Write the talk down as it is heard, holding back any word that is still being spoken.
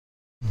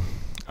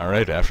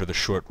Alright, after the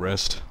short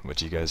rest, what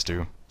do you guys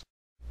do?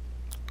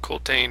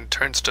 Coltane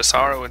turns to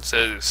Sorrow and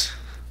says,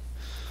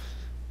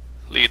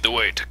 "Lead the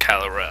way to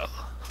Kalarel.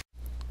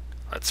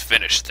 Let's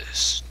finish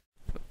this."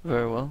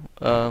 Very well.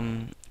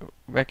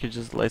 Wreckage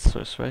is the light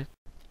source, right?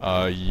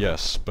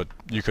 Yes, but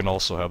you can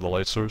also have the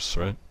light source,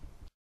 right?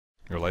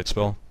 Your light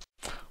spell?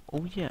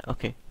 Oh yeah,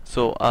 okay.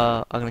 So,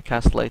 I'm gonna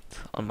cast light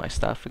on my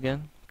staff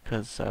again,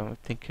 because I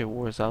think it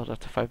wears out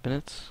after 5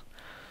 minutes.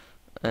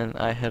 And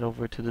I head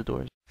over to the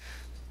doors.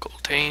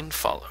 Coltane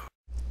follow.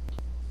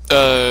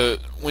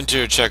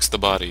 Wint'yr checks the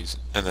bodies,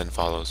 and then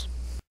follows.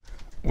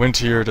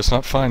 Wint'yr does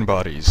not find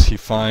bodies, he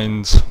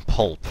finds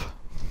pulp.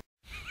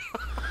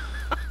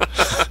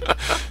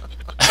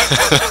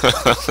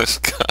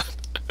 God.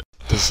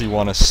 Does he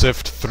want to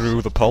sift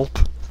through the pulp?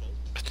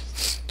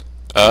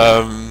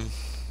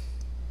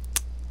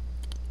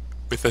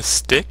 With a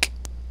stick?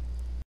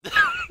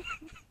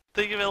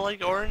 Think of it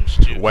like orange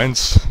juice.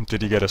 Whence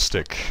did he get a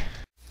stick?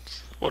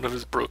 One of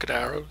his broken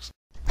arrows.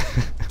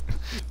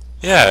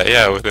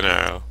 Yeah, with an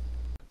arrow.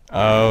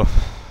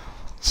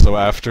 So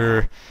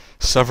after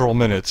several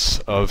minutes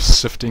of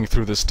sifting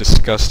through this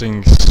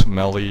disgusting,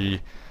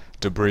 smelly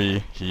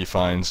debris, he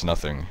finds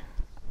nothing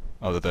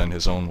other than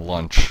his own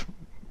lunch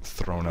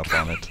thrown up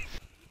on it.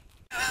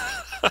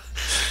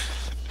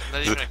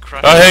 Not even a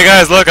crust. Oh, hey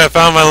guys, look, I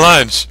found my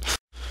lunch!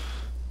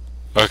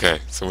 Okay,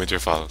 so Wint'yr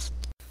follows.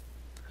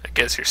 I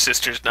guess your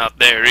sister's not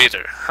there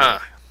either, huh,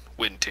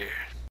 Wint'yr?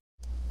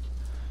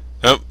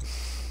 Nope.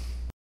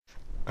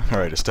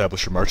 Alright,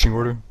 establish your marching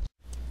order.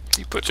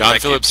 You put John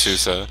wreckage- Philip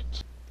Sousa.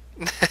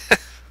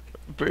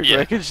 Big Yeah.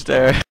 wreckage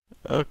there.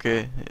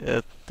 Okay, yeah,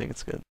 I think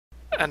it's good.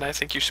 And I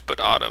think you should put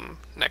Autumn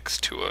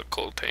next to a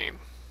Coltane.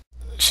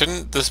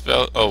 Shouldn't the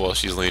spell... Oh, well,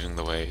 she's leading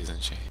the way,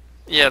 isn't she?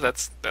 Yeah,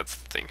 that's the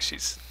thing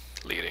she's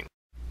leading.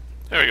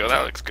 There we go,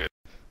 that looks good.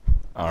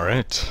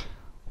 Alright.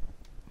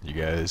 You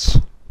guys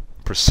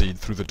proceed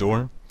through the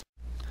door.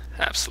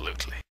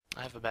 Absolutely.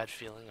 I have a bad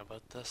feeling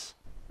about this.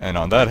 And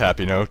on that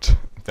happy note,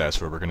 that's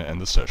where we're going to end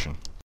the session.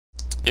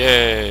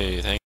 Yay,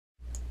 thank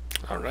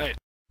Alright.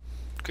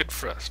 Good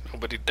for us.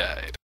 Nobody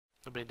died.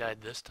 Nobody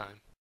died this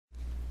time.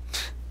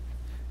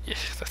 Yeah,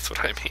 that's what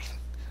I mean.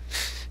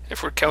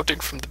 If we're counting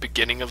from the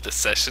beginning of the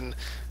session,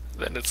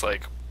 then it's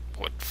like,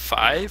 what,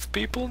 5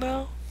 people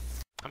now?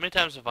 How many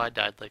times have I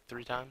died? Like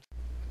 3 times?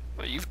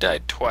 Well, you've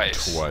died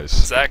twice.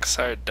 Twice.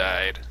 Zaxard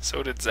died,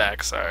 so did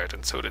Zaxard,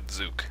 and so did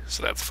Zook.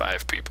 So that's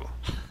 5 people.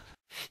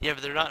 Yeah,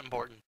 but they're not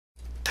important.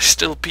 There's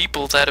still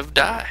people that have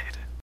died.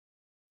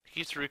 He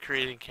keeps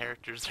recreating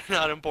characters. They're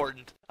not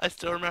important. I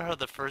still remember how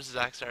the first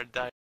Zaxard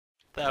died.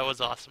 That was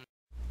awesome.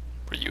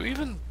 Were you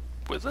even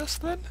with us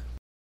then?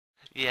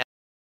 Yeah,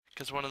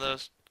 because one of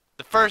those...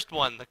 The first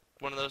one,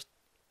 one of those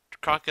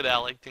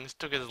crocodile-like things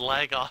took his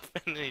leg off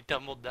and then he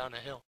tumbled down a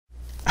hill.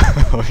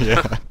 Oh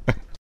yeah.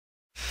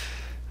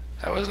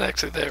 I wasn't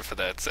actually there for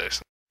that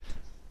session.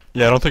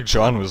 Yeah, I don't think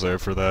John was there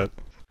for that.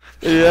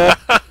 Yeah.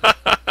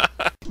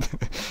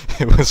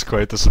 It was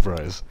quite the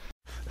surprise.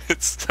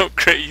 It's so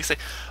great. You say,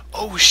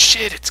 "Oh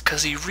shit, it's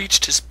 'cause he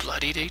reached his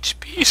bloodied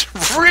HP. He's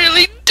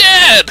really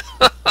dead!"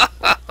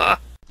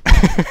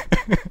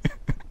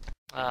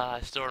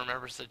 I still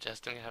remember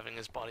suggesting having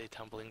his body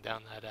tumbling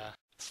down that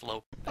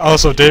slope. Oh,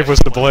 so Dave was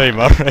to blame,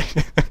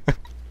 alright.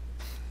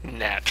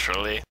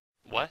 Naturally.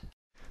 What?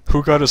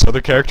 Who got his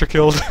other character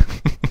killed?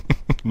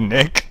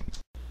 Nick?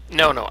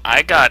 No,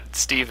 I got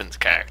Steven's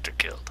character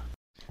killed.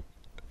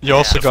 You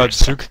also the got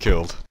first Zook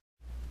killed.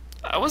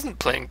 I wasn't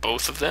playing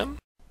both of them.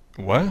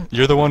 What?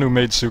 You're the one who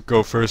made Zook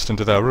go first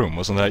into that room,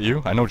 wasn't that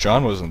you? I know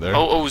John wasn't there.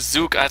 Oh,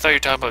 Zook. I thought you were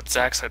talking about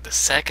Zaxard the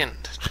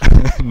second.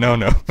 No.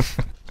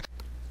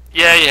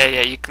 Yeah.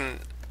 You can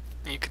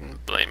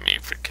blame me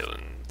for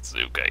killing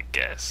Zook, I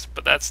guess,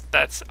 but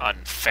that's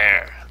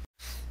unfair.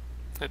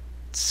 The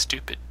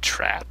stupid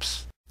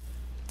traps.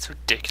 It's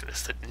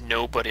ridiculous that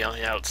nobody on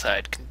the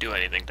outside can do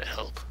anything to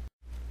help.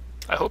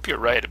 I hope you're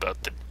right about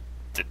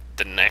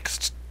the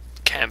next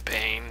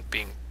campaign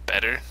being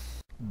better.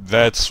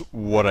 That's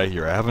what I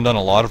hear. I haven't done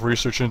a lot of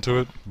research into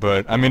it,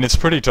 but I mean, it's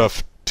pretty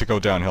tough to go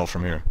downhill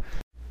from here.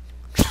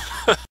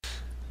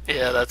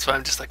 Yeah, that's why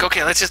I'm just like,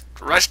 okay, let's just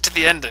rush to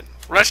the ending.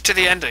 Rush to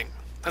the ending.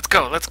 Let's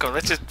go. Let's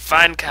just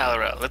find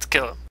Kalarel. Let's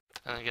kill him.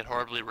 And I get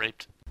horribly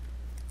raped.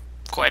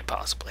 Quite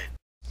possibly.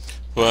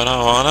 But I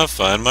wanna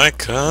find my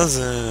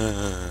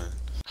cousin.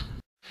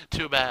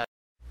 Too bad.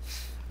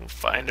 We'll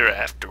find her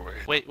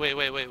afterward. Wait.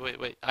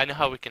 I know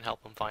how we can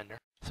help him find her.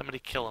 Somebody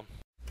kill him.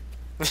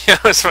 Yeah,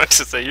 I was about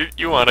to say,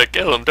 you want to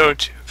kill him,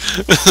 don't you?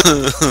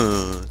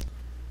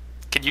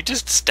 Can you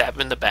just stab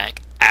him in the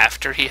back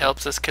after he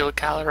helps us kill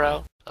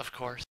Kalarel? Of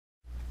course.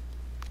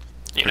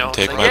 You know,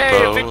 Take it's my like, yay,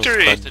 bow of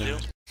victory! thunder.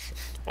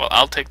 Well,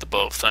 I'll take the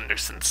bow of thunder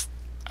since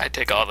I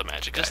take all the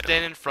magic Just items.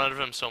 stand in front of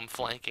him so I'm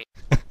flanking.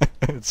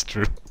 It's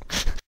true.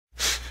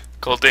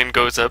 Coltane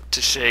goes up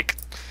to shake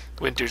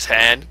Wint'yr's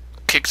hand,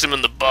 kicks him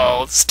in the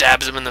balls,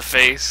 stabs him in the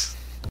face.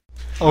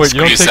 Oh wait, you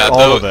don't Squeeze take that all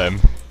though. of them.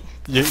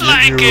 You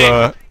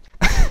Flanking!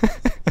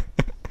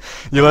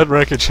 You let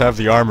Wreckage have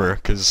the armor,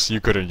 because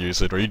you couldn't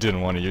use it, or you didn't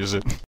want to use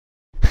it.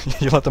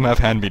 You let them have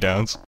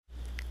hand-me-downs.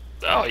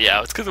 Oh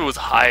yeah, it's because it was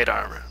hide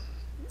armor.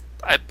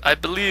 I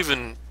believe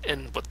in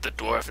what the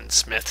dwarven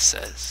smith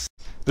says.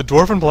 The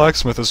Dwarven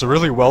Blacksmith is a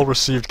really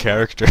well-received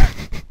character.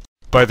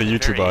 By the Very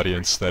YouTube angry.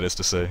 audience, that is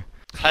to say.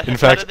 How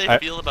fact, do they I-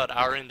 feel about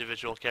our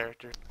individual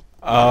characters?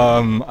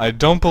 I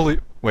don't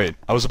believe... Wait,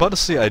 I was about to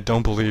say I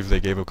don't believe they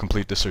gave a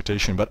complete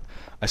dissertation, but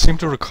I seem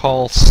to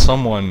recall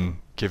someone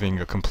giving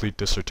a complete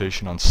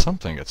dissertation on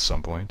something at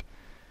some point.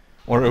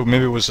 Or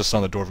maybe it was just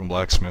on the Dwarven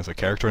Blacksmith, a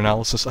character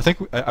analysis. I think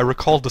I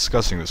recall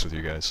discussing this with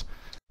you guys.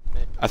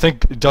 Maybe. I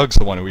think Doug's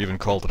the one who even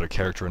called it a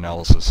character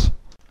analysis.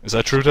 Is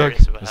that true, Doug?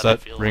 Curious about Does how they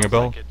that feel ring a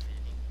about bell? it.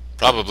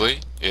 Probably.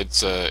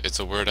 It's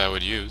a word I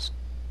would use.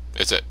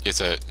 It's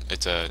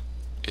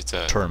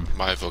a Term.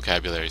 My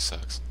vocabulary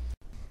sucks.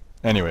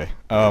 Anyway,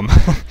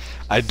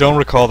 I don't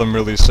recall them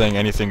really saying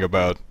anything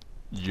about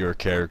your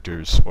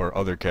characters or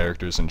other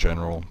characters in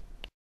general.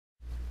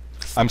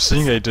 I'm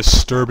seeing a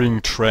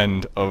disturbing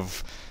trend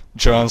of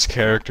John's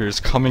characters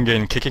coming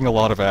in, kicking a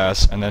lot of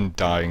ass, and then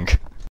dying.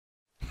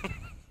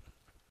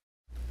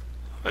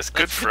 That's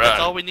good for That's us.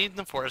 all we need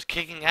them for is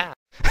kicking ass.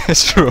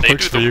 It's true, it They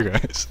works do for the- you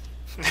guys.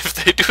 If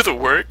they do the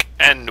work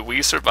and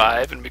we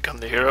survive and become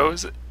the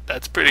heroes,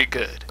 that's pretty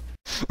good.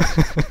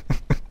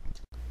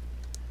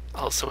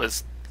 Also,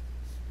 as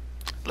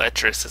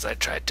lecherous as I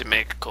tried to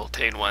make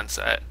Coltane once,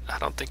 I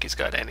don't think he's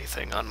got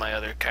anything on my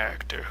other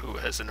character who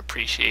has an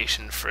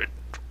appreciation for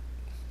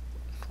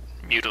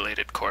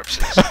mutilated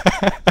corpses.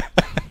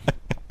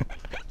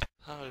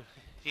 Oh,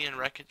 he and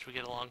Wreckage would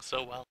get along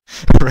so well.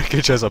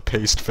 Wreckage has a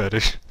paste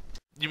fetish.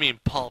 You mean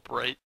pulp,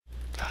 right?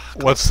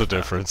 What's the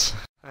difference?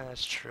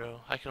 That's true.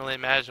 I can only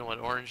imagine what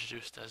orange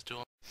juice does to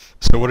him.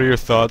 So what are your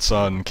thoughts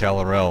on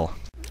Kalarel?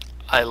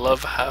 I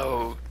love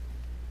how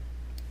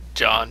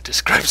John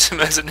describes him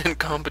as an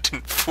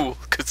incompetent fool,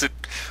 because it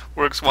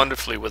works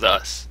wonderfully with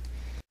us.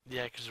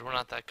 Yeah, because we're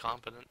not that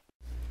competent.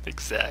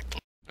 Exactly.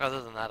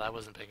 Other than that, I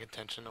wasn't paying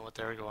attention to what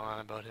they were going on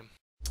about him.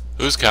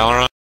 Who's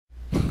Kalarel?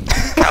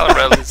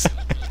 Kalarel is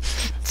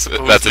That's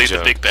supposedly a the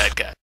joke. big bad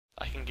guy.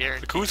 I can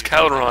guarantee. Like, who's you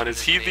Caleron? his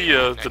Is he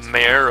name the next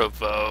mayor of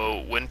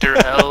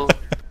Wint'yr?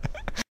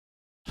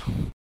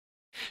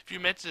 If you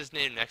mention his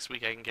name next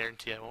week, I can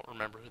guarantee I won't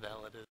remember who the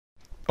hell it is.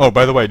 Oh,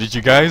 by the way, did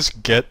you guys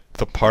get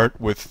the part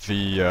with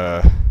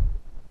the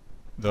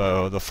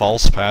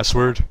false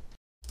password?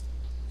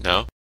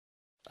 No?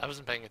 I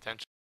wasn't paying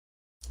attention.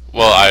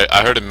 Well,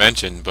 I heard it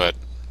mentioned, but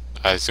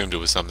I assumed it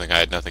was something I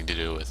had nothing to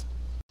do with.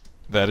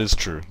 That is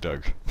true,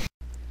 Doug.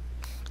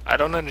 I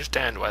don't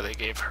understand why they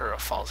gave her a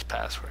false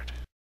password.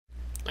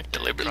 Like,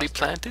 deliberately Trust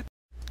her. planted?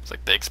 It's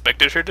like they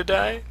expected her to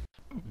die?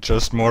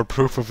 Just more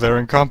proof of their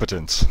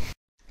incompetence.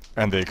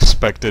 And they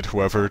expected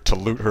whoever to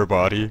loot her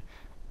body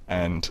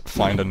and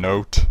find a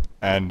note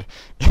and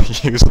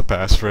use the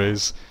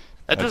passphrase.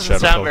 That At doesn't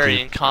sound Shadowfell very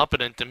Keep.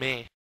 incompetent to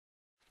me.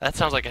 That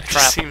sounds like a It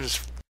trap.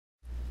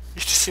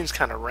 just seems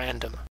kind of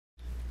random.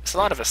 There's a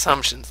lot of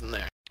assumptions in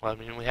there. Well, I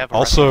mean, we have a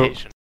Also-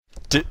 reputation.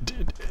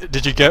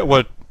 Did you get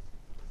what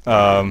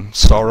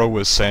Sorrow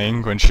was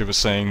saying when she was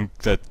saying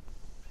that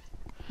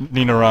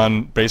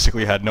Ninaran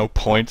basically had no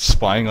point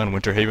spying on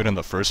Winterhaven in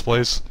the first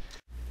place?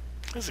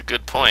 That's a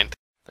good point.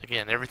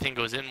 Again, everything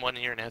goes in one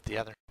ear and out the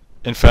other.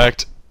 In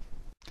fact,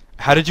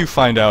 how did you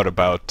find out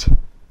about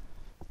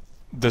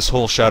this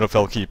whole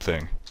Shadowfell Keep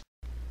thing?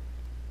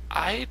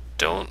 I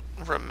don't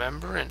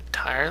remember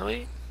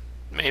entirely.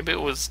 Maybe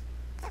it was,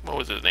 what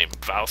was his name,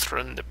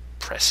 Valthran the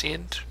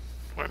Prescient?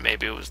 Or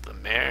maybe it was the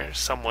mayor.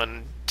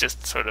 Someone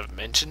just sort of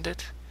mentioned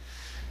it.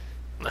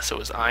 Unless it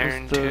was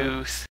Iron the-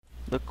 Tooth.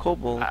 The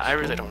kobolds. I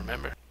really don't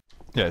remember.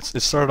 Yeah,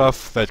 it started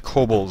off that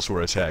kobolds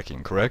were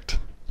attacking, correct?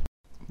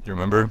 You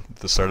remember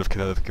the start of the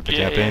Yeah, campaign,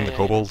 yeah, the yeah.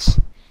 kobolds,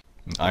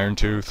 and Iron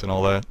Tooth, and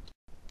all that.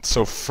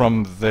 So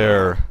from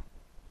there,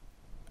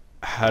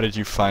 how did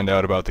you find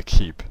out about the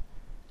keep?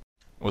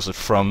 Was it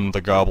from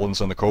the goblins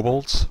and the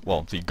kobolds?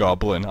 Well, the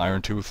goblin,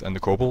 Iron Tooth, and the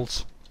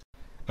kobolds.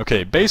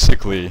 Okay,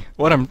 basically,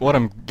 what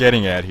I'm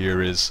getting at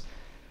here is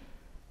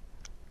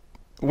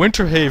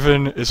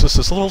Winterhaven is just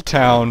this little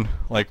town,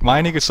 like,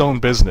 minding its own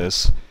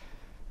business.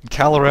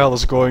 Kalarel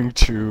is going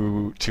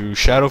to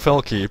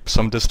Shadowfell Keep,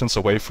 some distance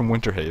away from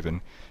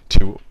Winterhaven,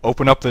 to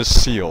open up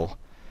this seal.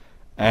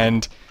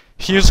 And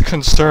he is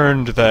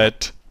concerned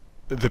that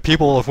the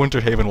people of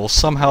Winterhaven will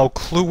somehow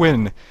clue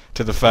in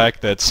to the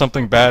fact that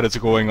something bad is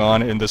going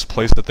on in this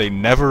place that they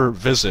never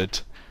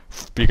visit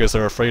because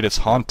they're afraid it's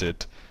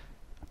haunted.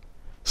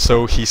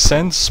 So he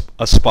sends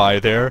a spy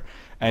there,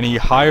 and he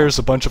hires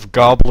a bunch of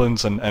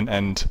goblins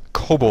and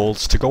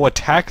kobolds to go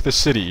attack the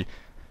city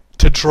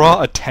to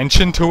draw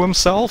attention to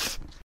himself?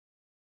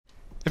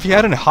 If he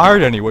hadn't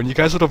hired anyone, you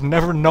guys would have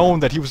never known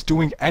that he was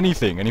doing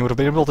anything, and he would have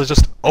been able to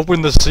just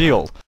open the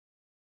seal.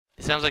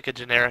 He sounds like a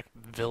generic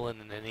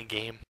villain in any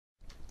game.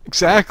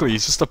 Exactly,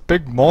 he's just a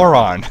big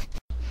moron.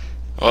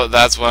 Well,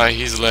 that's why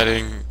he's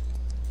letting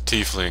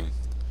Tiefling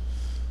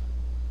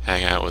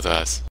hang out with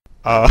us.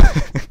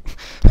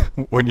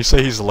 When you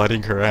say he's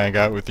letting her hang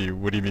out with you,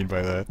 what do you mean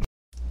by that?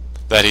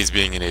 That he's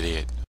being an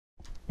idiot.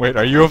 Wait,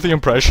 are you of the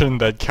impression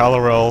that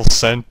Kalarel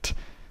sent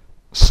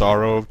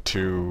Sorrow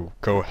to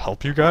go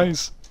help you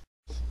guys?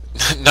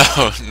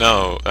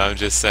 No, I'm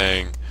just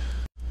saying,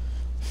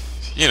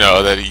 you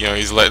know, that, you know,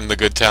 he's letting the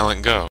good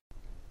talent go.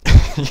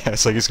 Yeah,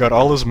 it's like he's got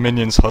all his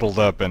minions huddled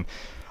up, and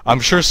I'm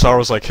sure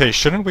Sorrow's like, hey,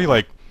 shouldn't we,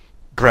 like,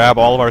 grab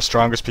all of our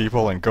strongest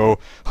people and go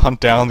hunt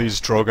down these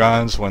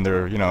Drogons when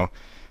they're, you know,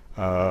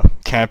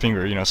 camping,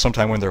 or, you know,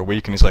 sometime when they're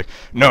weak? And he's like,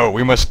 no,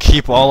 we must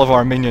keep all of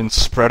our minions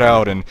spread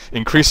out in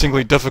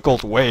increasingly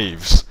difficult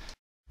waves.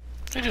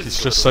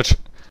 He's just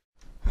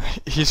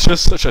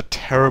such a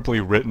terribly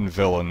written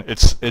villain.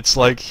 It's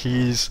like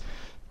he's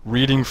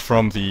reading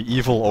from the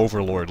evil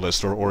overlord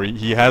list, or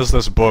he has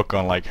this book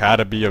on like how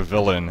to be a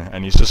villain,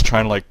 and he's just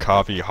trying to like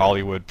copy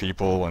Hollywood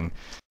people, and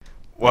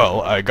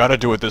well, I gotta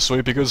do it this way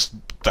because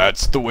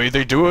that's the way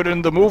they do it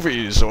in the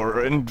movies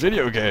or in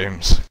video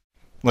games.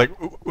 Like,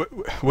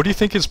 what do you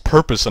think his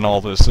purpose in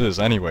all this is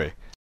anyway?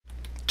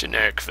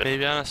 Generic fit.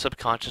 Maybe on a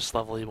subconscious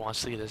level he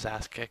wants to get his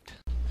ass kicked.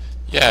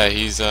 Yeah,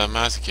 he's a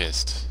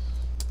masochist.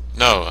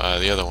 No,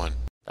 the other one.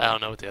 I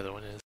don't know what the other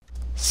one is.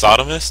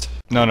 Sodomist?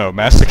 No,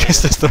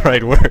 masochist is the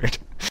right word.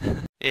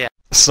 Yeah.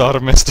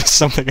 Sodomist is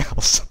something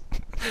else.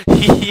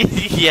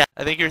 Yeah,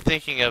 I think you're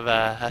thinking of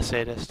a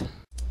sadist.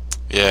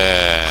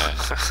 Yeah.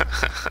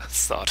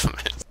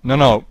 Sodomist.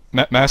 No,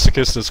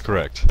 masochist is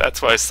correct.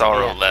 That's why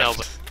Sorrow Yeah, no, left.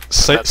 but-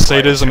 That's why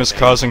Sadism it's is her name.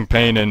 causing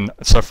pain and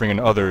suffering in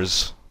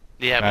others.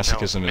 Yeah, but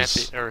Masochism no,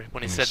 is or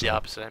when he said the insane.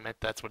 opposite, I meant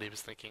that's what he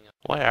was thinking of.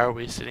 Why are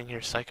we sitting here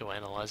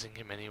psychoanalyzing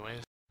him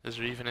anyways? Is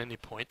there even any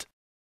point?